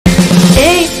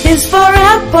is for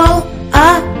apple,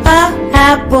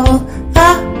 apple,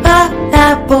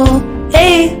 apple.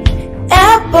 A,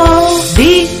 apple.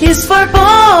 B is for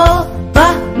ball,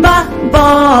 ball,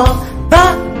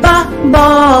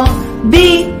 ball. B,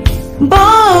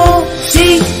 ball.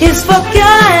 C is for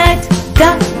cat,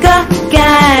 cat.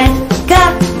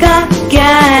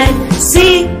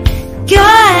 C,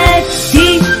 cat. D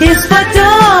is for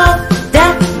dog,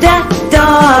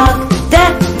 dog.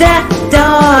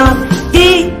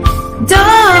 D,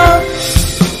 dog.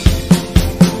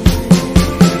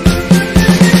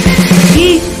 E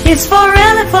is for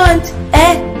elephant,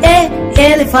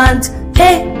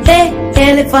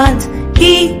 elephant.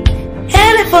 E,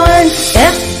 elephant.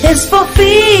 F is for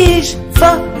fish,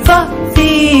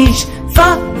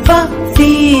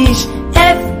 fish.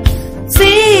 F,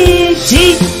 fish. G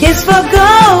is for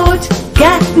goat,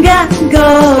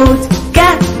 goat.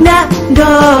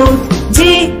 G,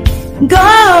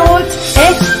 goat.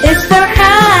 H is for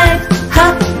hat,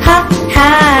 hat.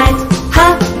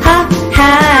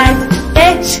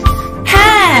 H,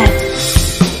 hat.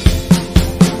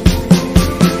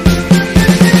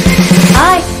 I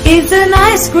is an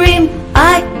ice cream,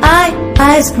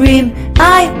 ice cream.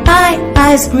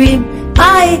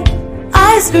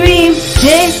 Ice cream. J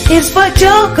is for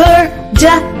joker,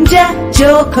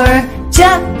 joker.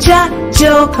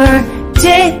 J,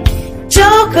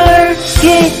 joker. K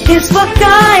is for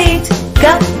kite,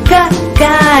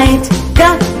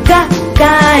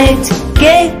 kite. K,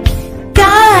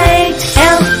 kite.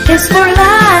 L is for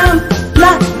lamb,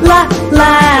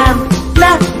 lamb.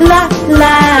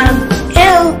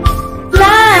 L,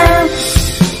 lamb.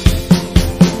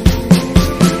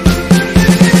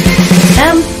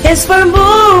 M is for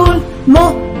moon,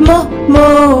 moon.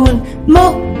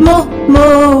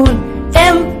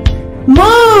 M,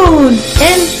 moon.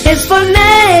 N is for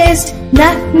nest,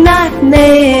 nest.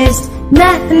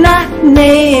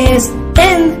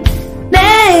 N,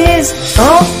 nest. O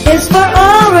is for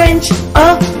orange,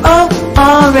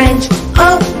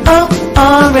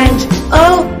 orange.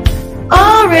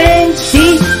 Orange. P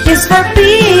is for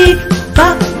pig,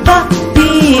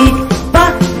 pig.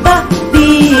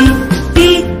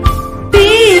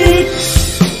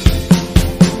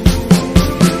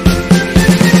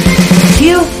 Q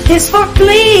is for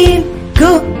queen,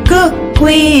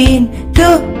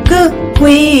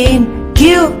 queen. Q,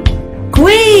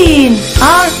 queen.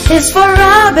 R is for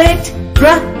rabbit,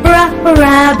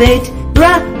 rabbit.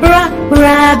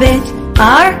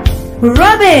 R,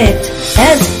 rabbit.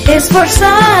 S is for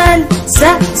sun,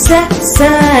 sun.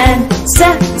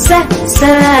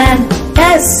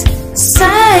 S,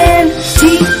 sun. T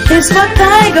is for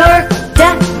tiger,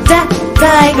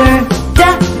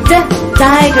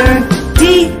 tiger. D,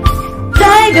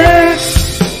 tiger.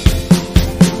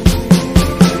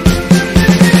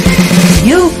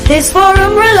 U is for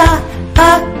umbrella,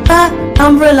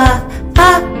 umbrella.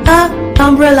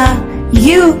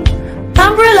 U,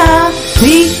 umbrella. V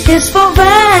is for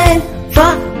van,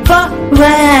 van.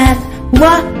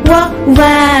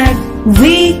 V,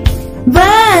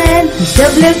 van.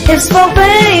 W is for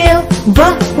whale,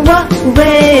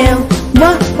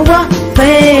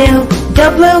 whale.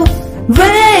 W,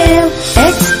 whale.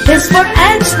 X is for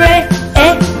X-ray,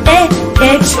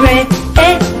 X-ray.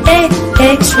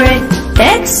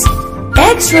 X,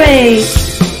 X-ray.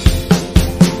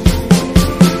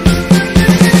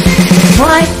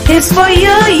 Y is for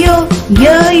yo-yo,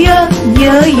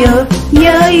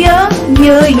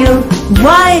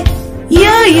 Y,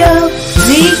 yo-yo. Z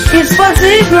is for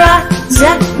zebra,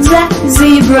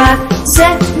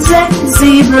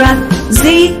 zebra. Z,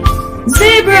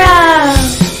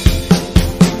 zebra.